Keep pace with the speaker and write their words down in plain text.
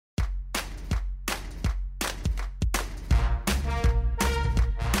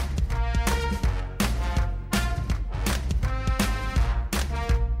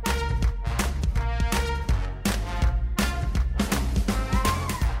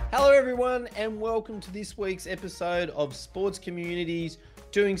Hello, everyone, and welcome to this week's episode of Sports Community's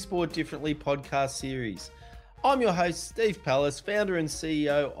Doing Sport Differently podcast series. I'm your host, Steve Pallas, founder and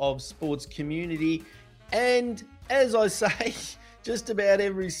CEO of Sports Community. And as I say, just about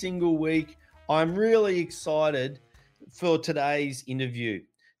every single week, I'm really excited for today's interview.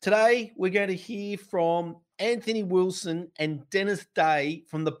 Today, we're going to hear from Anthony Wilson and Dennis Day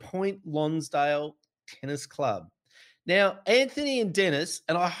from the Point Lonsdale Tennis Club. Now, Anthony and Dennis,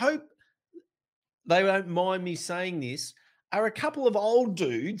 and I hope they don't mind me saying this, are a couple of old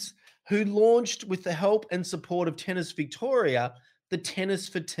dudes who launched, with the help and support of Tennis Victoria, the Tennis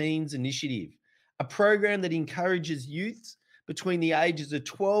for Teens initiative, a program that encourages youths between the ages of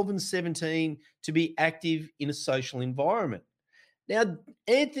 12 and 17 to be active in a social environment. Now,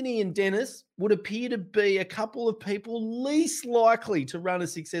 Anthony and Dennis would appear to be a couple of people least likely to run a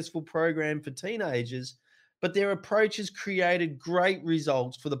successful program for teenagers, but their approach has created great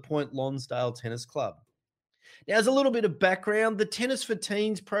results for the Point Lonsdale Tennis Club. Now, as a little bit of background, the Tennis for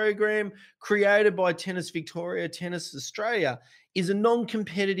Teens program created by Tennis Victoria, Tennis Australia is a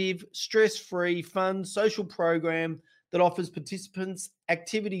non-competitive, stress-free, fun, social program that offers participants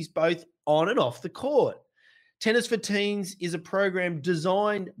activities both on and off the court. Tennis for Teens is a program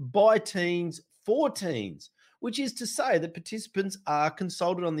designed by teens for teens, which is to say that participants are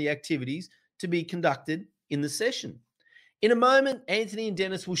consulted on the activities to be conducted in the session. In a moment, Anthony and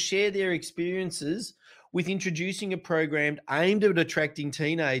Dennis will share their experiences with introducing a program aimed at attracting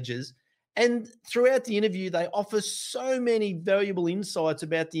teenagers. And throughout the interview, they offer so many valuable insights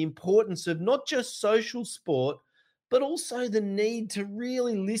about the importance of not just social sport, but also the need to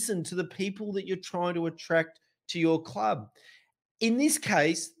really listen to the people that you're trying to attract to your club. In this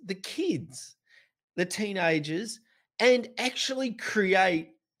case, the kids, the teenagers, and actually create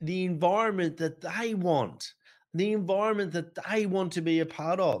the environment that they want, the environment that they want to be a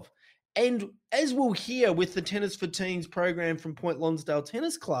part of. And as we'll hear with the Tennis for Teens program from Point Lonsdale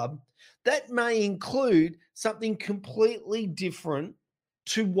Tennis Club, that may include something completely different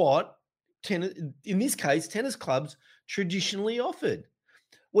to what, in this case, tennis clubs traditionally offered.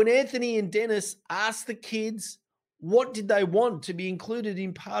 When Anthony and Dennis asked the kids what did they want to be included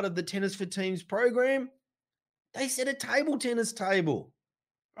in part of the Tennis for Teens program, they said a table tennis table,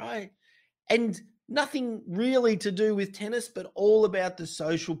 right? And nothing really to do with tennis, but all about the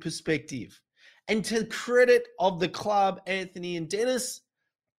social perspective. And to credit of the club, Anthony and Dennis,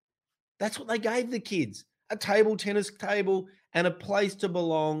 that's what they gave the kids, a table tennis table and a place to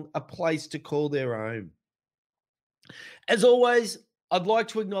belong, a place to call their own. As always, I'd like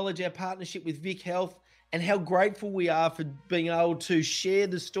to acknowledge our partnership with Vic Health and how grateful we are for being able to share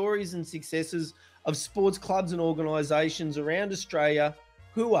the stories and successes of sports clubs and organisations around Australia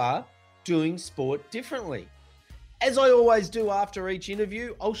who are doing sport differently. As I always do after each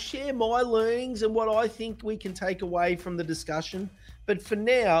interview, I'll share my learnings and what I think we can take away from the discussion. But for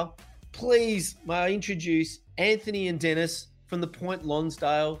now, please may I introduce Anthony and Dennis from the Point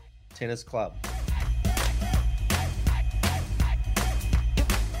Lonsdale Tennis Club.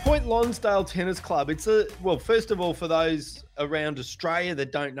 Point Lonsdale Tennis Club. First of all, for those around Australia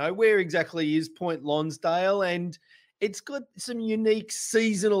that don't know, where exactly is Point Lonsdale? And it's got some unique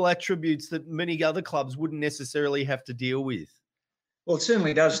seasonal attributes that many other clubs wouldn't necessarily have to deal with. Well, it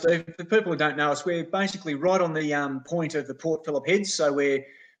certainly does, Steve. For people who don't know us, we're basically right on the point of the Port Phillip Heads. So we're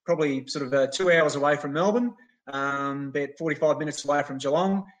probably sort of 2 hours away from Melbourne, about 45 minutes away from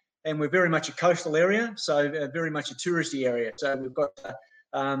Geelong. And we're very much a coastal area, so very much a touristy area. So we've got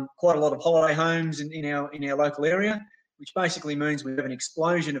quite a lot of holiday homes in our local area, which basically means we have an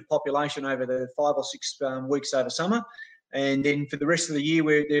explosion of population over the 5 or 6 weeks over summer. And then for the rest of the year,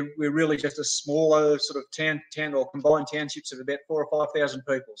 we're really just a smaller sort of town or combined townships of about 4,000 or 5,000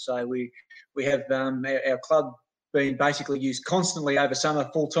 people. So we have our club being basically used constantly over summer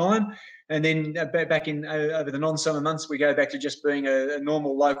full time. And then back in over the non-summer months, we go back to just being a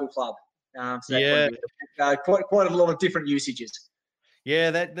normal local club. Quite a lot of different usages.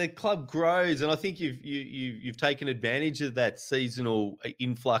 Yeah, that the club grows, and I think you've taken advantage of that seasonal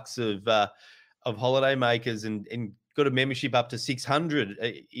influx of holiday makers and got a membership up to 600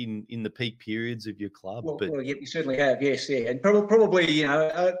 in the peak periods of your club. Well, yeah, we certainly have, yes, yeah, and probably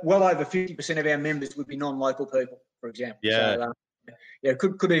well over 50% of our members would be non-local people, for example. Yeah. So,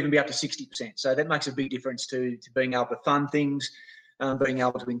 could even be up to 60%. So that makes a big difference to being able to fund things, being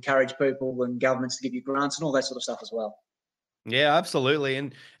able to encourage people and governments to give you grants and all that sort of stuff as well. Yeah, absolutely.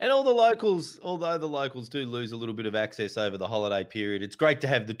 And all the locals, although the locals do lose a little bit of access over the holiday period, it's great to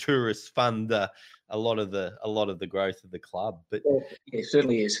have the tourists fund a lot of the growth of the club. But yeah, it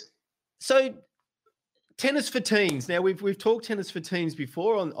certainly is. So Tennis for Teens. Now we've talked tennis for teens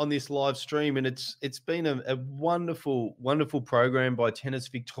before on this live stream, and it's been a wonderful program by Tennis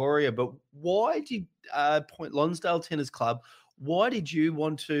Victoria. But why did Point Lonsdale Tennis Club? Why did you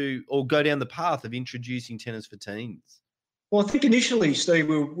want to or go down the path of introducing tennis for teens? Well, I think initially, Steve,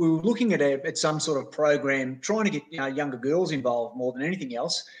 we were looking at some sort of program, trying to get younger girls involved more than anything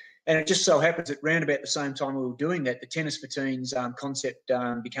else. And it just so happens that round about the same time we were doing that, the Tennis for Teens concept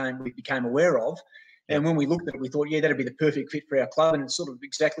we became aware of. And when we looked at it, we thought, yeah, that'd be the perfect fit for our club. And it's sort of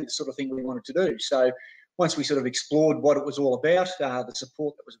exactly the sort of thing we wanted to do. So once we sort of explored what it was all about, the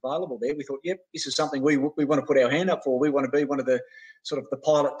support that was available there, we thought, yep, this is something we want to put our hand up for. We want to be one of the sort of the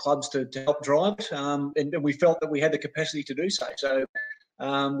pilot clubs to help drive it. And we felt that we had the capacity to do so. So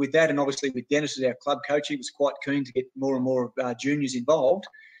with that, and obviously with Dennis as our club coach, he was quite keen to get more and more juniors involved.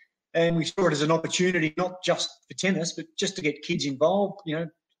 And we saw it as an opportunity, not just for tennis, but just to get kids involved,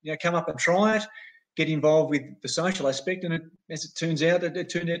 come up and try it, get involved with the social aspect. And as it turns out, it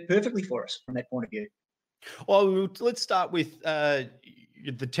turned out perfectly for us from that point of view. Well, let's start with the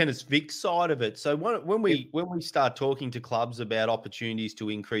Tennis Vic side of it. So when we start talking to clubs about opportunities to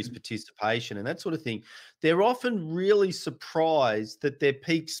increase participation and that sort of thing, they're often really surprised that their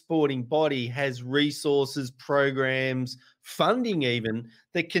peak sporting body has resources, programs, funding even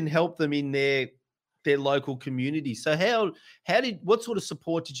that can help them in their local community. So what sort of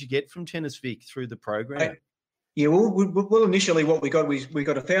support did you get from Tennis Vic through the program? Yeah, well, initially what we got was we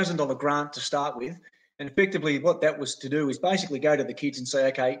got $1,000 grant to start with. And effectively what that was to do is basically go to the kids and say,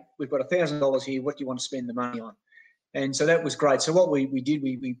 okay, we've got $1,000 here. What do you want to spend the money on? And so that was great. So what we did,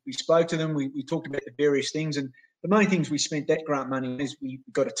 we spoke to them. We talked about the various things. And the main things we spent that grant money on is we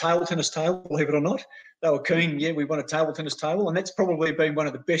got a table tennis table, believe it or not. They were keen. Yeah, we want a table tennis table. And that's probably been one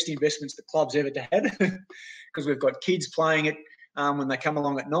of the best investments the club's ever had because we've got kids playing it when they come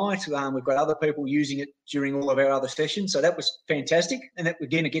along at night. We've got other people using it during all of our other sessions. So that was fantastic. And that,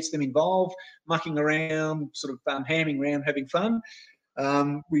 again, it gets them involved, mucking around, sort of hamming around, having fun.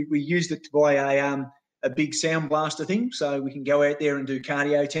 We used it to buy a big sound blaster thing so we can go out there and do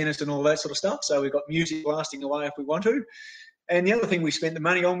cardio tennis and all that sort of stuff. So we've got music blasting away if we want to. And the other thing we spent the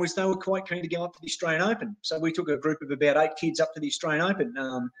money on was they were quite keen to go up to the Australian Open. So we took a group of about 8 kids up to the Australian Open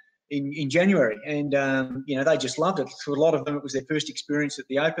in January. And, they just loved it. For a lot of them, it was their first experience at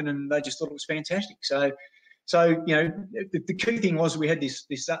the Open and they just thought it was fantastic. So the key thing was we had this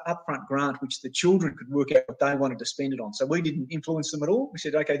upfront grant, which the children could work out what they wanted to spend it on. So we didn't influence them at all. We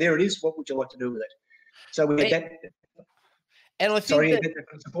said, okay, there it is. What would you like to do with it? So we had that. And I think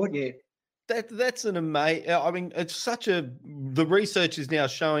that support, yeah. That's an amazing. I mean, the research is now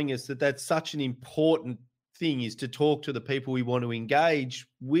showing us that that's such an important thing, is to talk to the people we want to engage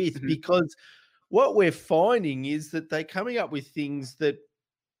with, because what we're finding is that they're coming up with things that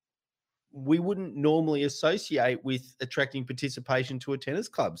we wouldn't normally associate with attracting participation to a tennis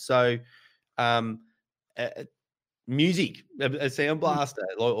club. So, music, a sound blaster,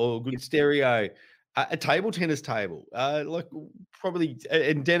 or good stereo. A table tennis table, probably,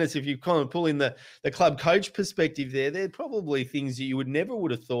 and Dennis, if you kind of pull in the club coach perspective there, they're probably things that you would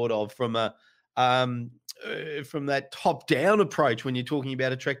have thought of from from that top down approach when you're talking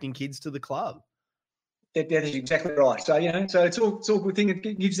about attracting kids to the club. That is exactly right. So so it's all a good thing.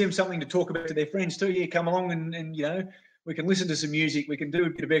 It gives them something to talk about to their friends too. Yeah, come along and we can listen to some music, we can do a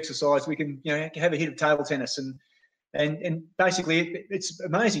bit of exercise, we can have a hit of table tennis and basically it's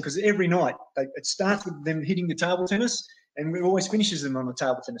amazing because every night it starts with them hitting the table tennis and it always finishes them on the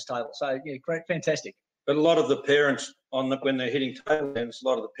table tennis table. So yeah, great, fantastic. But a lot of the parents when they're hitting table tennis, a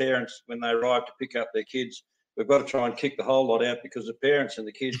lot of the parents when they arrive to pick up their kids, we've got to try and kick the whole lot out because the parents and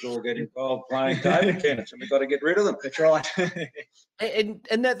the kids all get involved playing table tennis and we've got to get rid of them. That's right.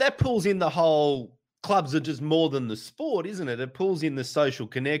 and that pulls in the whole clubs are just more than the sport, isn't it? It pulls in the social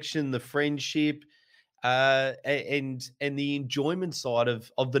connection, the friendship, and the enjoyment side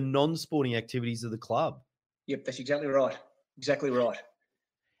of the non-sporting activities of the club. Yep, that's exactly right. Exactly right.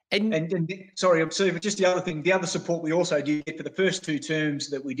 And sorry, Steve, just the other support we also did for the first 2 terms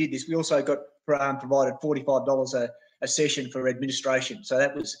that we did this, we also got provided $45 a session for administration. So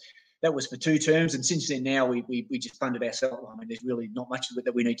that was for 2 terms, and since then now we just funded ourselves. I mean, there's really not much of it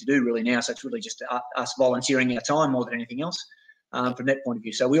that we need to do really now, so it's really just us volunteering our time more than anything else. From that point of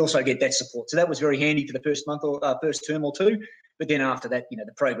view. So we also get that support. So that was very handy for the first month or first term or 2. But then after that,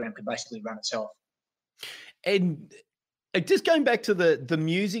 the program could basically run itself. And just going back to the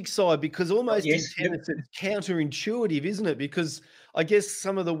music side, because almost in tennis it's counterintuitive, isn't it? Because I guess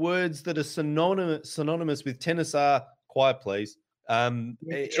some of the words that are synonymous with tennis are quiet, please.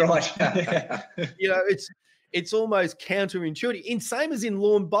 That's right. it's almost counterintuitive. Same as in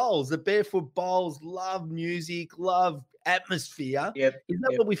lawn bowls, the barefoot bowls love music, love atmosphere. Yep. Is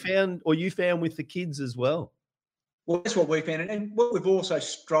that what we found, or you found with the kids as well? Well, that's what we found. And what we've also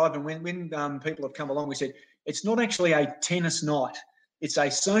striven when people have come along, we said, it's not actually a tennis night. It's a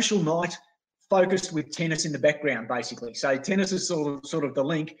social night focused with tennis in the background, basically. So tennis is sort of the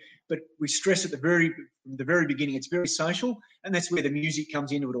link, but we stress at the very beginning, it's very social, and that's where the music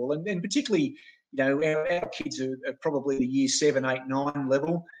comes into it all. And particularly, our kids are probably the year 7, 8, 9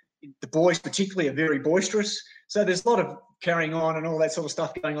 level. The boys particularly are very boisterous. So there's a lot of carrying on and all that sort of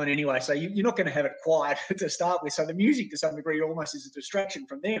stuff going on anyway. So you're not going to have it quiet to start with. So the music to some degree almost is a distraction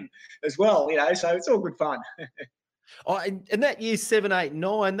from them as well, so it's all good fun. Oh, and that year 7, 8,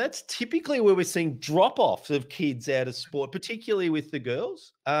 9, that's typically where we're seeing drop-offs of kids out of sport, particularly with the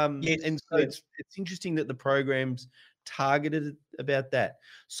girls. Yes, and so it's interesting that the program's targeted about that.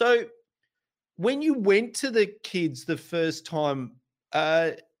 So when you went to the kids the first time,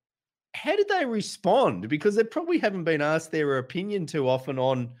 how did they respond? Because they probably haven't been asked their opinion too often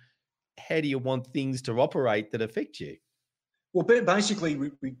on how do you want things to operate that affect you. Well, basically,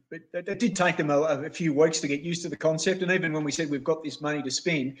 it did take them a few weeks to get used to the concept. And even when we said we've got this money to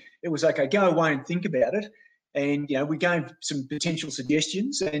spend, it was okay, go away and think about it. And, we gave some potential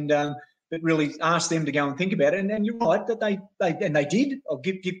suggestions and but really asked them to go and think about it. And you're right, that they did. I'll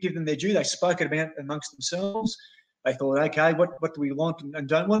give them their due. They spoke it about amongst themselves. They thought, okay, what do we want and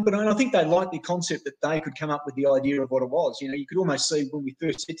don't want? But I think they liked the concept that they could come up with the idea of what it was. You could almost see when we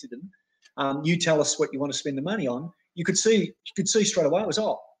first said to them, you tell us what you want to spend the money on. You could see straight away it was,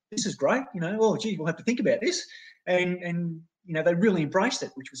 this is great. Oh, gee, we'll have to think about this. And they really embraced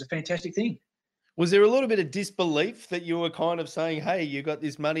it, which was a fantastic thing. Was there a little bit of disbelief that you were kind of saying, hey, you got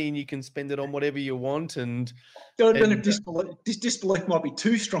this money and you can spend it on whatever you want? Disbelief might be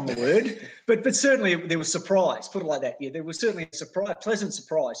too strong a word, but certainly there was surprise, put it like that. Yeah, there was certainly a pleasant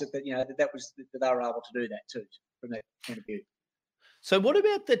surprise that they were able to do that too, from that point of view. So what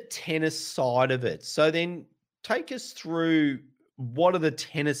about the tennis side of it? So then take us through, what are the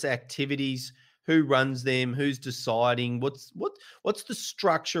tennis activities? Who runs them? Who's deciding? What's the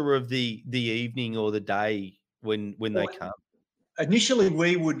structure of the evening or the day when they come? Initially,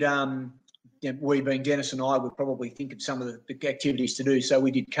 we would, we being Dennis and I, would probably think of some of the activities to do. So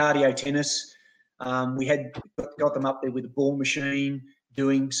we did cardio tennis. We had got them up there with a ball machine,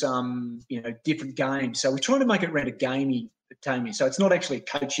 doing some different games. So we're trying to make it around a gamey. So it's not actually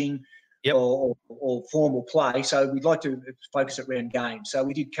coaching. Yep. Or formal play. So we'd like to focus it around games. So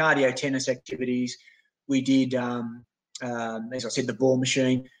we did cardio tennis activities. We did, as I said, the ball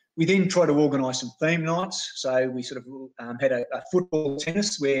machine. We then tried to organise some theme nights. So we sort of had a football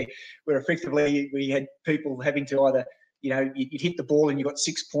tennis where effectively we had people having to either, you'd hit the ball and you got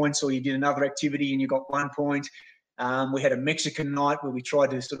 6 points, or you did another activity and you got 1 point. We had a Mexican night where we tried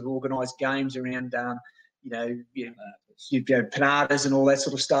to sort of organise games around, panadas and all that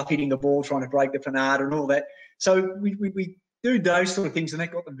sort of stuff, hitting the ball, trying to break the panada and all that. So we do those sort of things, and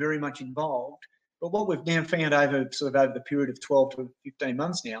that got them very much involved. But what we've now found over the period of 12 to 15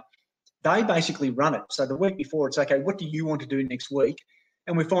 months now, they basically run it. So the week before, it's okay, what do you want to do next week?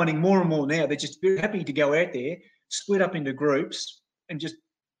 And we're finding more and more now, they're just very happy to go out there, split up into groups and just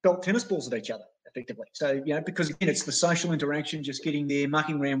belt tennis balls at each other effectively. So, because again, it's the social interaction, just getting there,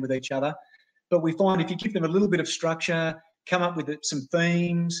 mucking around with each other. But we find if you give them a little bit of structure, come up with some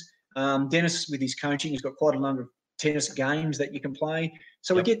themes. Dennis, with his coaching, has got quite a number of tennis games that you can play.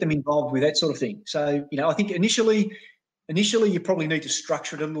 So we get them involved with that sort of thing. So, I think initially you probably need to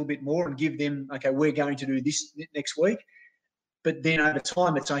structure it a little bit more and give them, okay, we're going to do this next week. But then over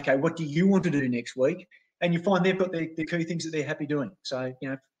time, it's okay, what do you want to do next week? And you find they've got the key things that they're happy doing. So,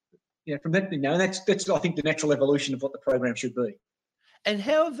 from that, that's I think the natural evolution of what the program should be. And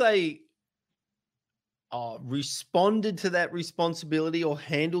how have they responded to that responsibility or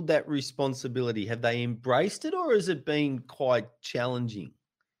handled that responsibility? Have they embraced it, or has it been quite challenging?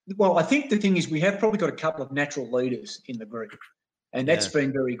 Well, I think the thing is we have probably got a couple of natural leaders in the group, and that's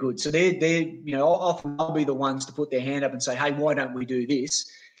been very good. So they're often they'll be the ones to put their hand up and say, hey, why don't we do this?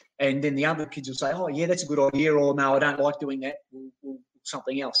 And then the other kids will say, oh, yeah, that's a good idea, or no, I don't like doing that, we'll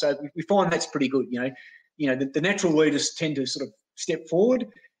something else. So we find that's pretty good. The natural leaders tend to sort of step forward,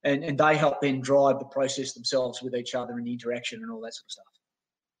 and they help then drive the process themselves with each other and the interaction and all that sort of stuff.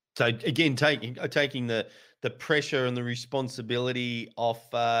 So again, taking the pressure and the responsibility off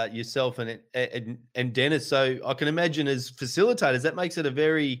yourself and Dennis. So I can imagine as facilitators, that makes it a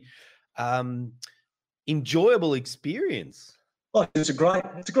very enjoyable experience. Oh, it's a great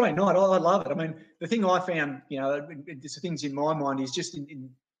night. I love it. I mean, the thing I found, there's the things in my mind is just in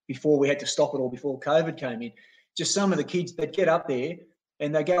before we had to stop it all, before COVID came in. Just some of the kids that get up there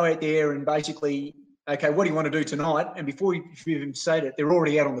and they go out there and basically, okay, what do you want to do tonight? And before you even say it, they're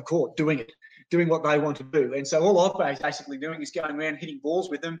already out on the court doing it, doing what they want to do. And so all I've been basically doing is going around hitting balls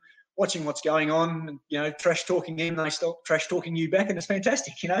with them, watching what's going on, and, you know, trash talking them, they stop trash talking you back, and it's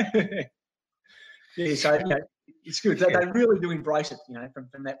fantastic, you know. Yeah, so you know, it's good. They really do embrace it, you know,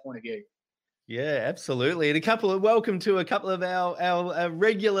 from that point of view. Yeah, absolutely. And welcome to a couple of our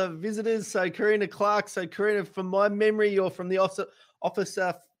regular visitors. So Karina Clark. So Karina, from my memory, you're from the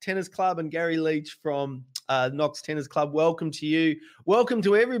Officer Tennis Club, and Gary Leach from Knox Tennis Club. Welcome to you. Welcome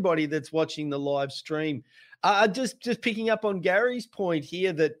to everybody that's watching the live stream. Just picking up on Gary's point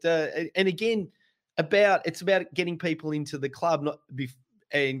here that, and again, it's about getting people into the club,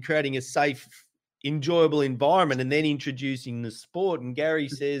 and creating a safe, enjoyable environment, and then introducing the sport. And Gary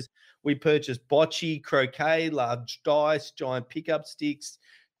says we purchased bocce, croquet, large dice, giant pickup sticks,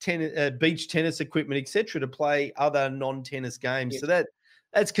 beach tennis equipment, etc., to play other non-tennis games. Yes. So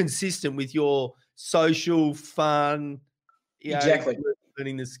that's consistent with your social fun, Exactly,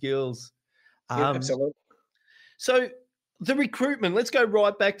 learning the skills. Absolutely. So the recruitment, let's go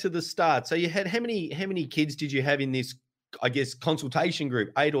right back to the start. So you had how many kids did you have in this, I guess, consultation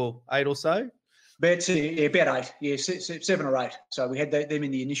group? Eight or so? About 8, 7 or 8. So we had them in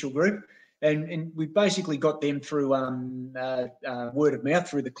the initial group, and we basically got them through word of mouth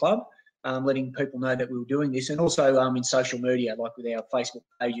through the club, letting people know that we were doing this, and also in social media, like with our Facebook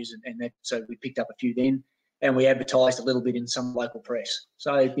pages and that. So we picked up a few then, and we advertised a little bit in some local press.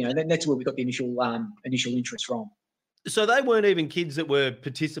 So you know that's where we got the initial interest from. So they weren't even kids that were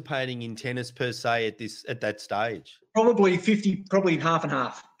participating in tennis per se at that stage. Probably 50, probably half and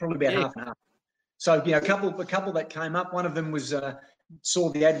half, probably about half and half. So, you know, a couple that came up, one of them was saw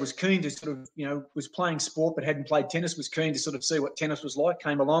the ad, was keen to sort of, you know, was playing sport but hadn't played tennis, was keen to sort of see what tennis was like,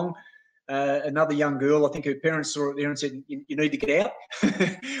 came along. Another young girl, I think her parents saw it there and said, you need to get out.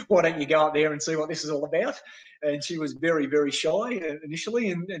 Why don't you go out there and see what this is all about? And she was very, very shy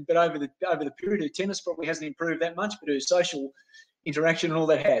initially, but over the period, her tennis probably hasn't improved that much, but her social interaction and all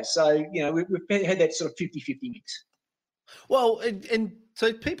that has. So, you know, we've had that sort of 50-50 mix. Well, and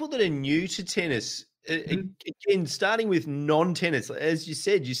so people that are new to tennis, again, starting with non-tennis, as you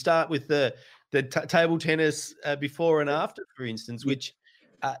said, you start with the table tennis before and after, for instance, which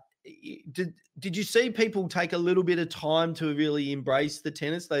did you see people take a little bit of time to really embrace the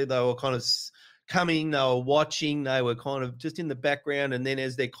tennis? They were kind of coming, they were watching, they were kind of just in the background, and then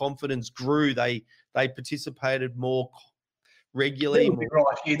as their confidence grew, they participated more regularly. That would be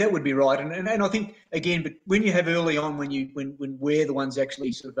right. Yeah, that would be right. And I think, again, but when you have early on, when we're the ones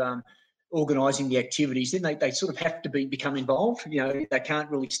actually sort of organising the activities, then they sort of have to become involved. You know, they can't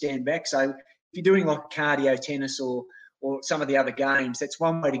really stand back. So if you're doing like cardio tennis or some of the other games, that's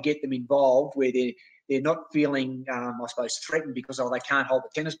one way to get them involved, where they're not feeling, I suppose, threatened because they can't hold the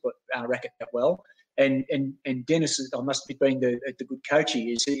tennis racket that well. And Dennis, I must be being the good coach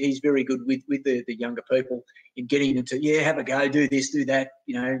he is. He's very good with the younger people in getting them to, have a go, do this, do that.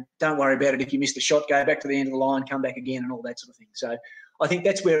 You know, don't worry about it. If you missed a shot, go back to the end of the line, come back again, and all that sort of thing. So I think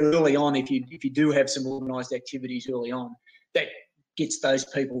that's where early on, if you do have some organised activities early on, that gets those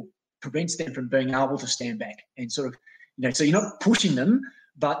people, prevents them from being able to stand back and sort of, you know, so you're not pushing them,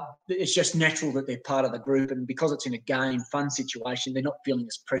 but it's just natural that they're part of the group, and because it's in a game, fun situation, they're not feeling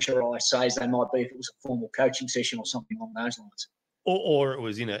as pressurised, say, as they might be if it was a formal coaching session or something along those lines. Or it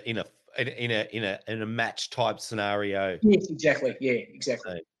was in a match type scenario. Yes, exactly. Yeah,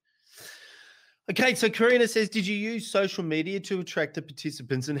 exactly. Okay, so Karina says, did you use social media to attract the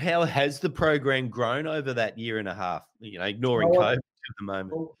participants, and how has the program grown over that year and a half? You know, ignoring COVID at the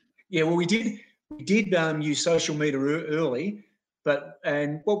moment. Well, we did use social media early.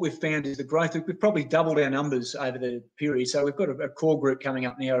 And what we've found is the growth. We've probably doubled our numbers over the period. So we've got a core group coming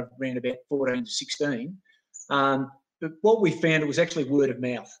up now around about 14 to 16. But what we found, it was actually word of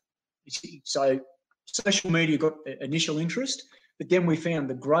mouth. So social media got initial interest, but then we found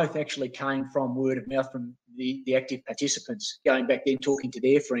the growth actually came from word of mouth from the active participants, going back then talking to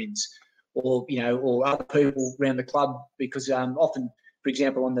their friends or other people around the club, because often, for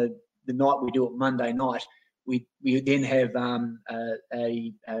example, on the night we do it Monday night, we then have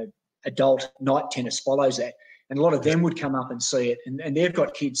a adult night tennis follows that, and a lot of them would come up and see it, and they've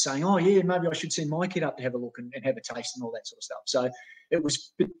got kids saying, oh yeah, maybe I should send my kid up to have a look and have a taste and all that sort of stuff. So it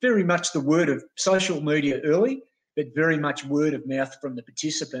was very much the word of social media early, but very much word of mouth from the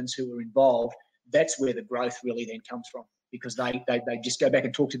participants who were involved. That's where the growth really then comes from, because they just go back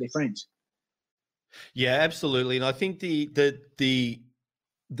and talk to their friends. Yeah, absolutely. And I think the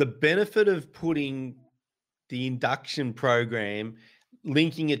benefit of putting the induction program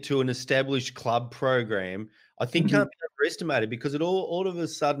linking it to an established club program, I think can't be underestimated, because it all of a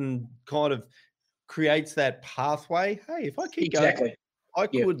sudden kind of creates that pathway. Hey, if I keep going, I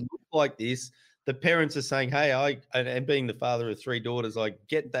could look like this. The parents are saying, hey, and being the father of 3 daughters, I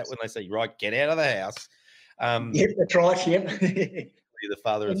get that when they say, right, get out of the house. That's right. Yep. The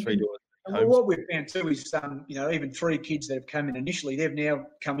father of 3 daughters. Well, what we've found too is, even 3 kids that have come in initially, they've now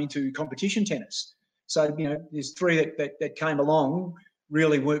come into competition tennis. So, there's 3 that came along,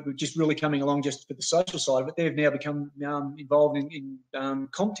 were just really coming along just for the social side, but they've now become involved in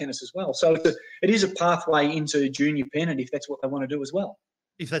comp tennis as well. So it is a pathway into junior pen, if that's what they want to do as well.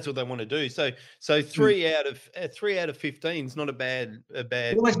 If that's what they want to do, so 3 out of 15 is not a bad. Well,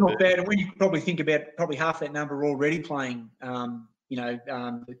 that's not bad, and when you probably think about probably half that number already playing,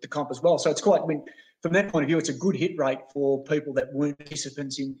 the comp as well. So it's quite, from that point of view, it's a good hit rate for people that weren't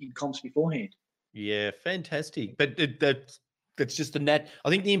participants in comps beforehand. Yeah, fantastic. But that's just I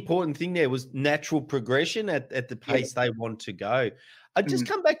think the important thing there was natural progression at the pace they want to go. I just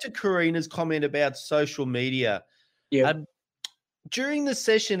come back to Karina's comment about social media. Yeah. During the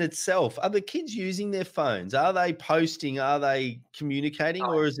session itself, are the kids using their phones? Are they posting? Are they communicating?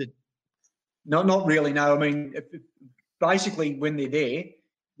 Or is it? Not really, no. I mean, basically, when they're there,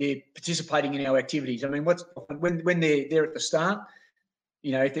 they're participating in our activities. I mean, when they're at the start,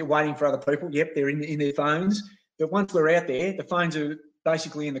 if they're waiting for other people, yep, they're in their phones. But once we're out there, the phones are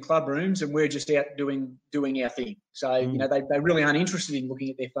basically in the club rooms, and we're just out doing our thing. So they really aren't interested in looking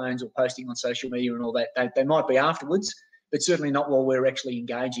at their phones or posting on social media and all that. They might be afterwards, but certainly not while we're actually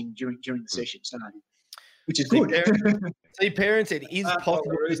engaging during the sessions. Which is good. See, parents, it is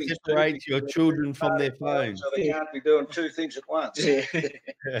possible to separate your children from their phones. So they can't be doing 2 things at once.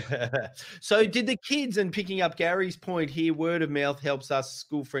 Yeah. So did the kids, and picking up Gary's point here, word of mouth helps us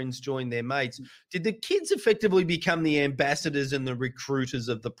school friends join their mates. Did the kids effectively become the ambassadors and the recruiters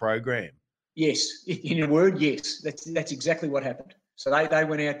of the program? Yes. In a word, yes. That's exactly what happened. So they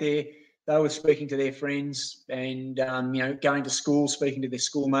went out there, they were speaking to their friends and, going to school, speaking to their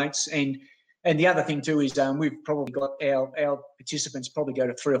schoolmates. And the other thing too is we've probably got our participants probably go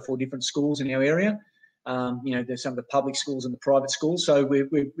to 3 or 4 different schools in our area. There's some of the public schools and the private schools. So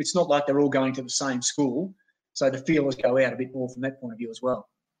it's not like they're all going to the same school. So the feelers go out a bit more from that point of view as well.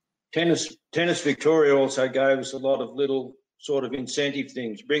 Tennis Victoria also gave us a lot of little sort of incentive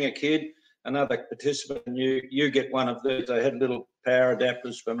things. Bring a kid, another participant, and you get one of these. They had little power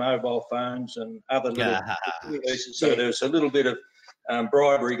adapters for mobile phones and other little pieces. So there's a little bit of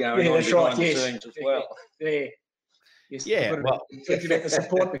bribery going on behind the scenes as well. Yeah. Yes. Yeah. We talked about the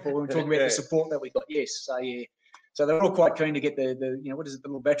support before. We were talking about the support that we got. Yes. So yeah. So they're all quite keen to get the what is it, the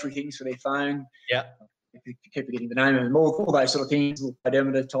little battery things for their phone. Yeah. If you keep forgetting the name of them, all those sort of things, little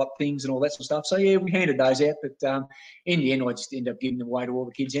pedometer type things and all that sort of stuff. So yeah, we handed those out, but in the end, I just ended up giving them away to all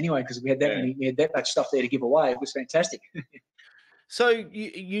the kids anyway, because we had that much stuff there to give away. It was fantastic. So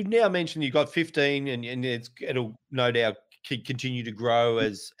you now mentioned you've got 15, and it'll no doubt continue to grow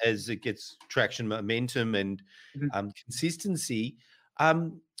as it gets traction, momentum, and consistency.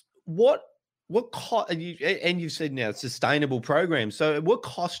 What cost? And you've said now it's a sustainable program. So what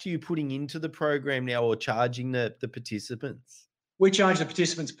cost are you putting into the program now, or charging the participants? We charge the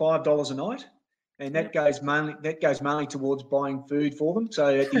participants $5 a night, and that goes mainly towards buying food for them. So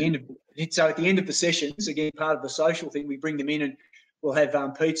at the end of the sessions, again, part of the social thing, we bring them in and we'll have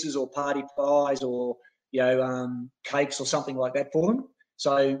pizzas or party pies or cakes or something like that for them.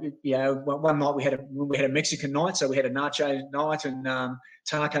 So one night we had a Mexican night, so we had a nacho night and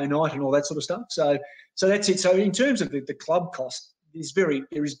taco night and all that sort of stuff. So that's it. So in terms of the club cost, there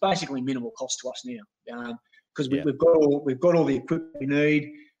is basically minimal cost to us now, because we've got all the equipment we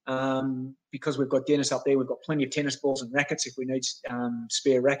need. Because we've got Dennis up there, we've got plenty of tennis balls and rackets if we need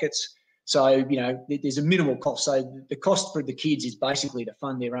spare rackets. So, there's a minimal cost. So the cost for the kids is basically to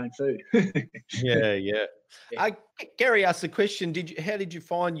fund their own food. Yeah. Gary asked the question, how did you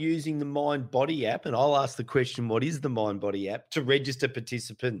find using the MindBody app? And I'll ask the question, what is the MindBody app, to register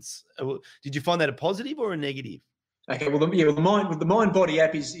participants? Did you find that a positive or a negative? Okay, well, the MindBody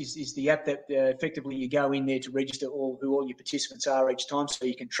app is the app that effectively you go in there to register who all your participants are each time, so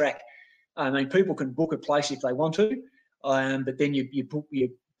you can track. I mean, people can book a place if they want to, but then you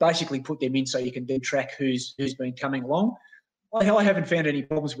basically put them in so you can then track who's been coming along. I haven't found any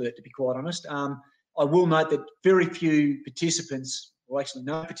problems with it, to be quite honest. I will note that very few participants, or actually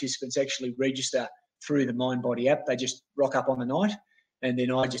no participants, actually register through the MindBody app. They just rock up on the night, and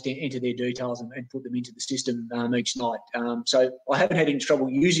then I just enter their details and put them into the system each night. So I haven't had any trouble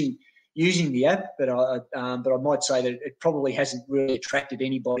using the app, but I might say that it probably hasn't really attracted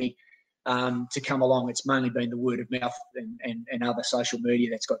anybody to come along. It's mainly been the word of mouth and other social media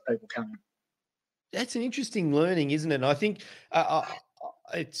that's got people coming. That's an interesting learning, isn't it? And I think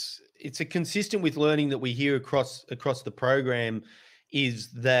it's a consistent with learning that we hear across the program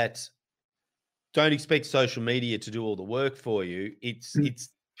is that don't expect social media to do all the work for you. It's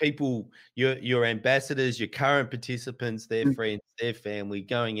people, your ambassadors, your current participants, their friends, their family,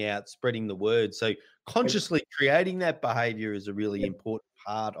 going out, spreading the word. So consciously creating that behavior is a really important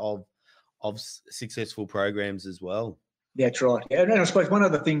part of successful programs as well. That's right. And I suppose one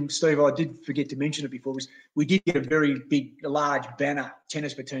other thing, Steve, I did forget to mention it before, was we did get a very big, large banner,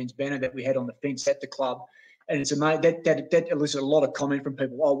 Tennis Platoons banner that we had on the fence at the club. And it's amazing that elicited a lot of comment from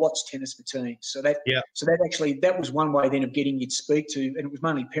people. Oh, what's Tennis Platoons? So that was one way then of getting you'd speak to, and it was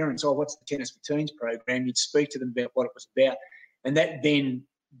mainly parents. Oh, what's the Tennis Platoons program? You'd speak to them about what it was about, and that then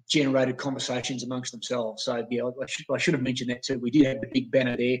generated conversations amongst themselves. So yeah, I should have mentioned that too. We did have the big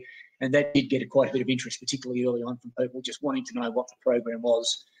banner there, and that did get quite a bit of interest, particularly early on from people just wanting to know what the program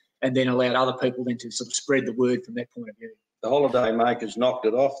was, and then allowed other people then to sort of spread the word from that point of view. The holiday makers knocked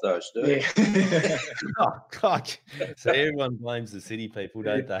it off, though, Steve. Yeah. Oh, God. So everyone blames the city people,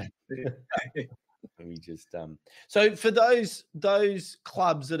 don't they? We just So for those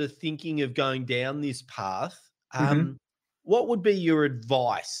clubs that are thinking of going down this path, what would be your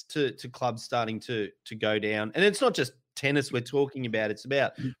advice to clubs starting to go down? And it's not just tennis we're talking about; it's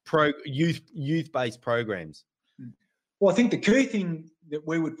about youth-based programs. Well, I think the key thing that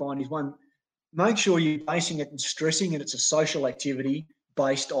we would find is one. Make sure you're basing it and stressing that it's a social activity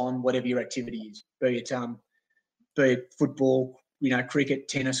based on whatever your activity is, be it football, cricket,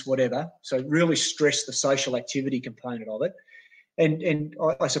 tennis, whatever. So really stress the social activity component of it. And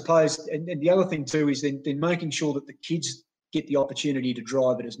I suppose, and the other thing too is then making sure that the kids get the opportunity to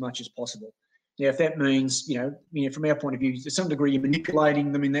drive it as much as possible. Now, if that means, from our point of view, to some degree, you're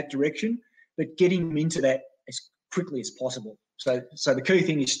manipulating them in that direction, but getting them into that as quickly as possible. So the key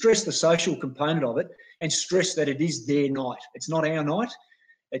thing is stress the social component of it and stress that it is their night. It's not our night.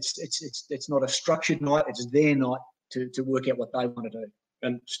 It's not a structured night. It's their night to work out what they want to do.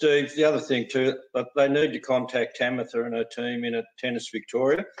 And Steve, the other thing too, they need to contact Tamitha and her team in Tennis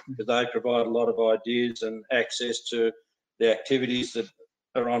Victoria, because they provide a lot of ideas and access to the activities that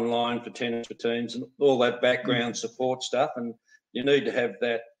are online for tennis for teams and all that background support stuff. And you need to have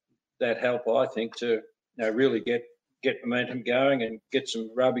that help, I think, to really get momentum going and get some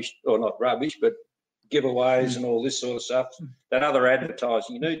rubbish, or not rubbish, but giveaways and all this sort of stuff. That other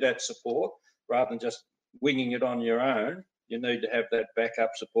advertising, you need that support rather than just winging it on your own. You need to have that backup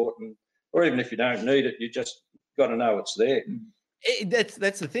support, or even if you don't need it, you just got to know it's there.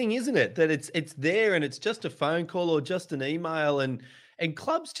 That's the thing, isn't it? That it's there and it's just a phone call or just an email, and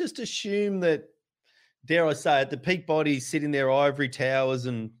clubs just assume that, dare I say it, the peak bodies sit in their ivory towers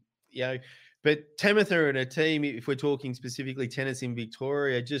and But Tamitha and her team, if we're talking specifically Tennis in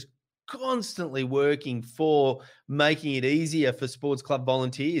Victoria, just constantly working for making it easier for sports club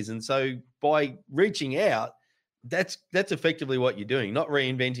volunteers. And so by reaching out, that's effectively what you're doing, not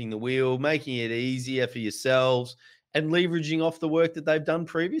reinventing the wheel, making it easier for yourselves and leveraging off the work that they've done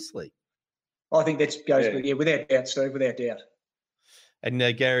previously. I think that goes, without doubt, Steve, without doubt. And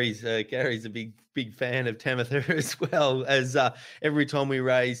Gary's a big fan of Tamitha as well. As every time we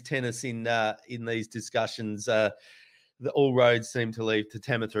raise tennis in these discussions, all roads seem to lead to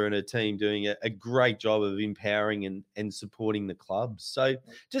Tamitha and her team doing a great job of empowering and supporting the clubs. So,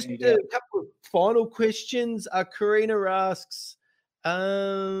 just a couple of final questions. Karina asks,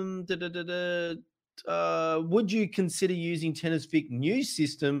 would you consider using Tennis Vic new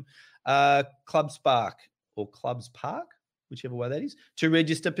system, Club Spark or Clubs Park, whichever way that is, to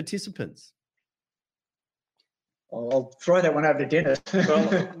register participants? I'll throw that one over to Dennis.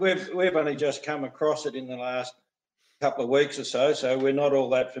 Well, we've only just come across it in the last couple of weeks or so we're not all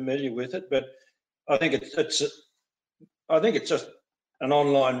that familiar with it. But I think it's just an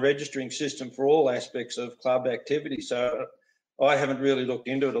online registering system for all aspects of club activity. So I haven't really looked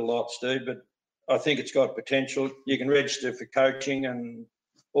into it a lot, Steve, but I think it's got potential. You can register for coaching and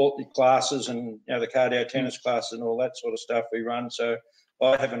all the classes and the cardio tennis classes and all that sort of stuff we run. So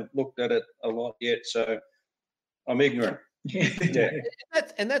I haven't looked at it a lot yet. So I'm ignorant. Yeah.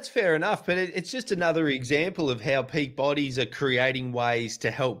 That's fair enough, but it's just another example of how peak bodies are creating ways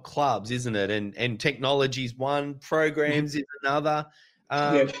to help clubs, isn't it? And technology's one, programs is another,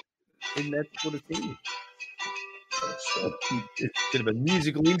 and that sort of thing. It's a bit of a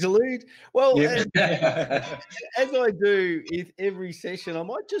musical interlude. Well, as I do with every session, I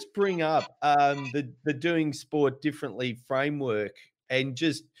might just bring up the Doing Sport Differently framework and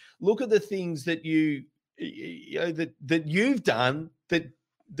just look at the things that that you've done that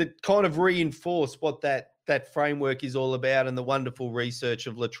that kind of reinforce what that framework is all about, and the wonderful research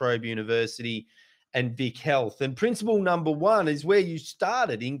of La Trobe University and Vic Health. And principle number 1 is where you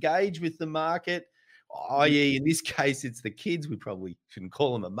started: engage with the market, i.e. in this case, it's the kids. We probably shouldn't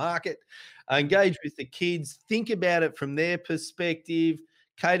call them a market. Engage with the kids, think about it from their perspective,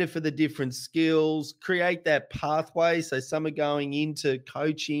 cater for the different skills, create that pathway. So some are going into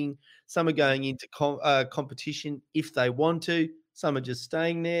coaching, some are going into competition if they want to, some are just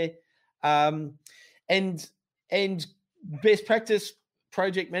staying there. And best practice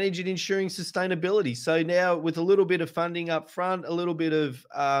project managing, ensuring sustainability. So now with a little bit of funding up front, a little bit of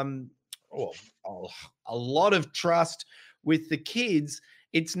a lot of trust with the kids,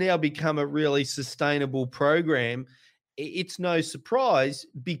 it's now become a really sustainable program. It's no surprise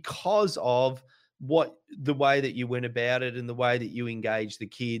because of the way that you went about it and the way that you engaged the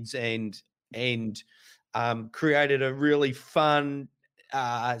kids and created a really fun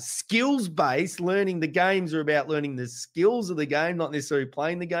skills based learning. The games are about learning the skills of the game, not necessarily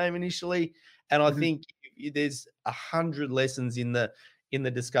playing the game initially. And I think there's 100 lessons in the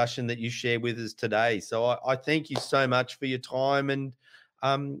discussion that you share with us today. So I thank you so much for your time and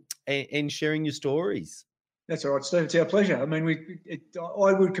sharing your stories. That's all right, Steve. It's our pleasure. I mean,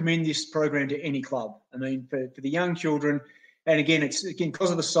 I would commend this program to any club. I mean, for the young children, and again, it's because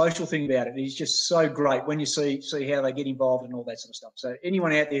of the social thing about it. It's just so great when you see how they get involved and all that sort of stuff. So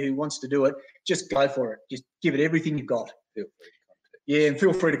anyone out there who wants to do it, just go for it. Just give it everything you've got. Feel free to contact. Yeah, and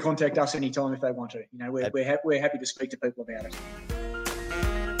feel free to contact us anytime if they want to. You know, we're happy to speak to people about it.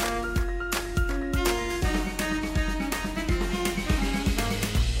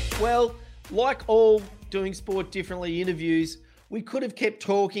 Well, like all Doing Sport Differently interviews, we could have kept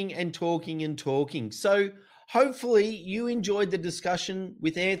talking and talking and talking. So hopefully you enjoyed the discussion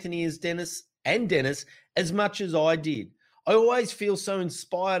with Anthony and Dennis as much as I did. I always feel so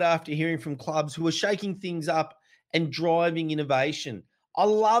inspired after hearing from clubs who are shaking things up and driving innovation. I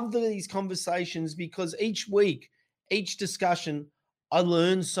love these conversations because each week, each discussion, I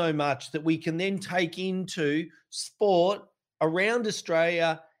learn so much that we can then take into sport around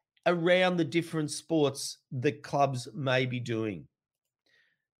Australia, around the different sports that clubs may be doing.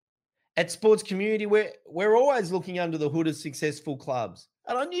 At Sports Community, we're always looking under the hood of successful clubs.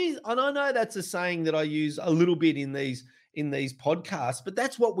 And I know that's a saying that I use a little bit in these podcasts, but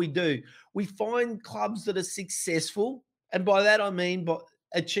that's what we do. We find clubs that are successful, and by that I mean by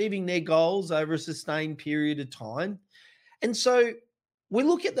achieving their goals over a sustained period of time. And so we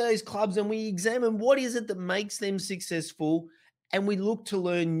look at those clubs and we examine what is it that makes them successful, and we look to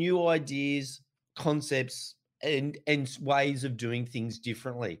learn new ideas, concepts, and ways of doing things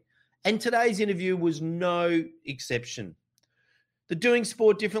differently. And today's interview was no exception. The Doing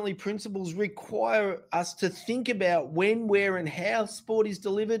Sport Differently principles require us to think about when, where, and how sport is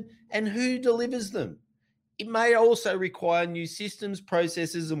delivered and who delivers them. It may also require new systems,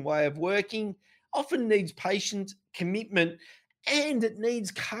 processes, and way of working, often needs patience, commitment, and it needs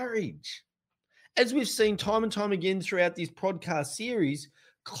courage. As we've seen time and time again throughout this podcast series,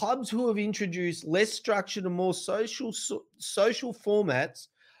 clubs who have introduced less structured and more social formats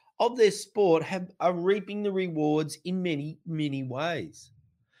of their sport are reaping the rewards in many, many ways.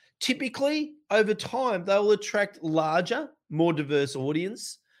 Typically, over time, they will attract larger, more diverse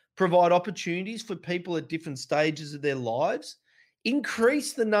audience, provide opportunities for people at different stages of their lives,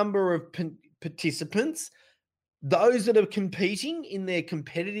 increase the number of participants, those that are competing in their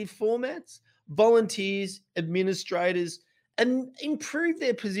competitive formats, volunteers, administrators, and improve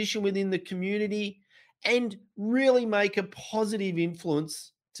their position within the community and really make a positive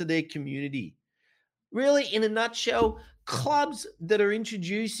influence to their community. Really, in a nutshell, clubs that are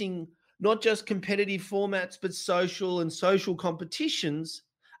introducing not just competitive formats, but social competitions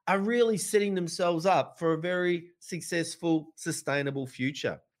are really setting themselves up for a very successful, sustainable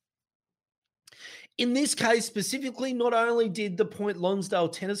future. In this case specifically, not only did the Point Lonsdale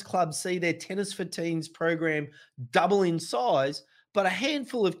Tennis Club see their Tennis for Teens program double in size, but a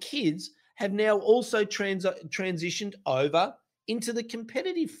handful of kids have now also transitioned over into the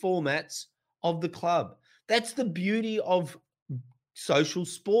competitive formats of the club. That's the beauty of social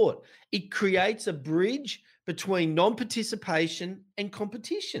sport. It creates a bridge between non-participation and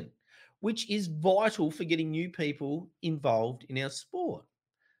competition, which is vital for getting new people involved in our sport.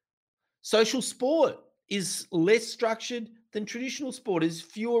 Social sport is less structured than traditional sport. There's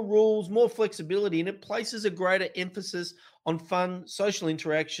fewer rules, more flexibility, and it places a greater emphasis on fun, social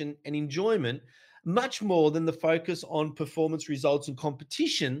interaction, and enjoyment, much more than the focus on performance results and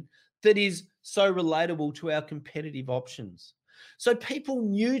competition that is so relatable to our competitive options. So people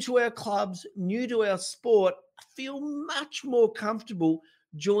new to our clubs, new to our sport, feel much more comfortable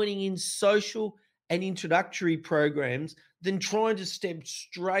joining in social and introductory programs than trying to step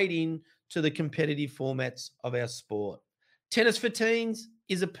straight in to the competitive formats of our sport. Tennis for Teens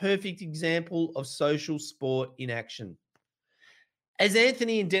is a perfect example of social sport in action. As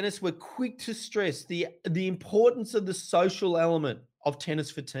Anthony and Dennis were quick to stress the importance of the social element of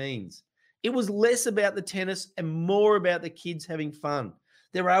Tennis for Teens, it was less about the tennis and more about the kids having fun.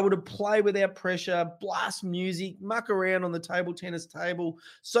 They were able to play without pressure, blast music, muck around on the table tennis table,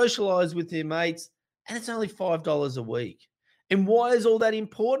 socialise with their mates, and it's only $5 a week. And why is all that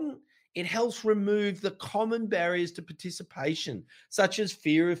important? It helps remove the common barriers to participation, such as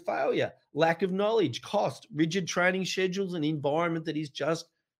fear of failure, lack of knowledge, cost, rigid training schedules, and environment that is just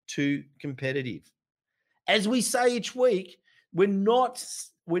too competitive. As we say each week, we're not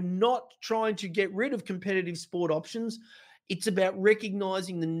trying to get rid of competitive sport options. It's about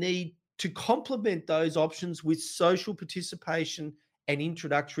recognizing the need to complement those options with social participation and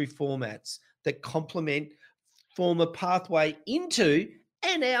introductory formats that form a pathway into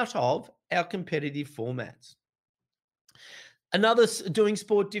and out of our competitive formats. Another doing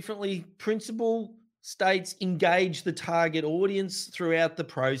sport differently principle states engage the target audience throughout the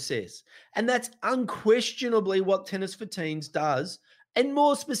process. And that's unquestionably what Tennis for Teens does. And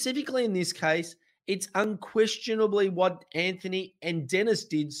more specifically in this case, it's unquestionably what Anthony and Dennis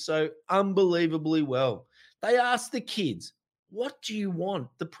did so unbelievably well. They asked the kids, what do you want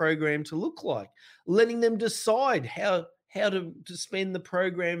the program to look like? Letting them decide how to spend the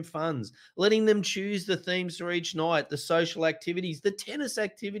program funds, letting them choose the themes for each night, the social activities, the tennis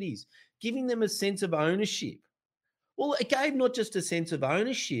activities, giving them a sense of ownership. Well, it gave not just a sense of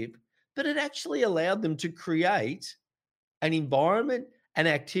ownership, but it actually allowed them to create an environment, an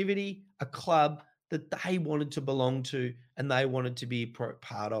activity, a club that they wanted to belong to and they wanted to be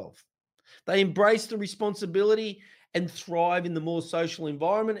part of. They embrace the responsibility and thrive in the more social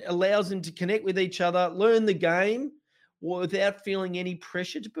environment. It allows them to connect with each other, learn the game without feeling any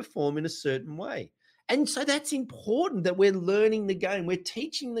pressure to perform in a certain way. And so that's important that we're learning the game. We're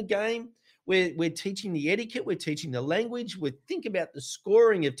teaching the game. We're teaching the etiquette. We're teaching the language. Think about the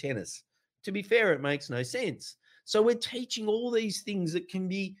scoring of tennis. To be fair, it makes no sense. So we're teaching all these things that can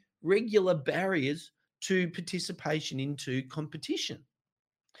be regular barriers to participation into competition.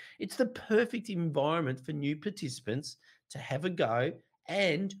 It's the perfect environment for new participants to have a go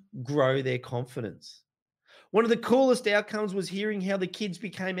and grow their confidence. One of the coolest outcomes was hearing how the kids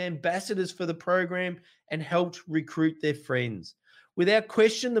became ambassadors for the program and helped recruit their friends. Without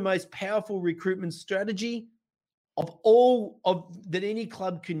question, the most powerful recruitment strategy that any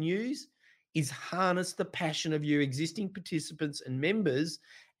club can use is harness the passion of your existing participants and members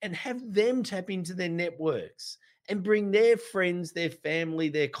and have them tap into their networks and bring their friends, their family,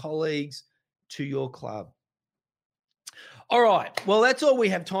 their colleagues to your club. All right. Well, that's all we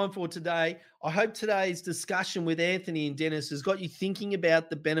have time for today. I hope today's discussion with Anthony and Dennis has got you thinking about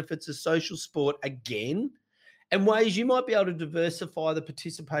the benefits of social sport again and ways you might be able to diversify the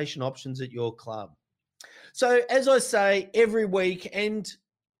participation options at your club. So, as I say every week, and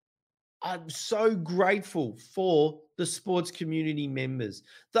I'm so grateful for the sports community members,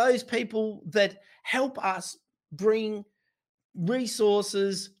 those people that help us bring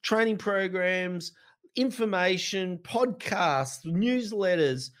resources, training programs, information, podcasts,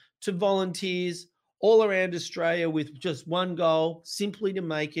 newsletters to volunteers all around Australia with just one goal, simply to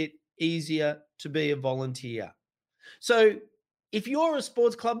make it easier to be a volunteer. So if you're a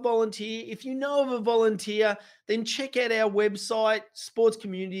sports club volunteer, if you know of a volunteer, then check out our website,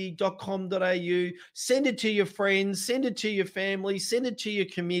 sportscommunity.com.au. Send it to your friends, send it to your family, send it to your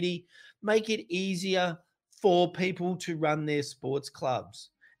committee. Make it easier for people to run their sports clubs.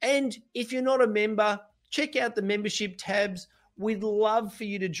 And if you're not a member, check out the membership tabs. We'd love for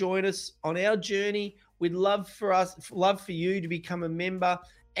you to join us on our journey. We'd love for you to become a member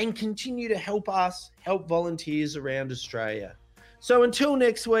and continue to help us help volunteers around Australia. So until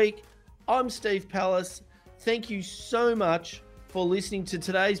next week, I'm Steve Pallas. Thank you so much for listening to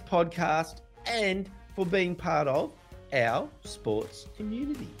today's podcast and for being part of our sports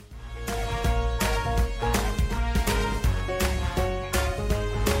community.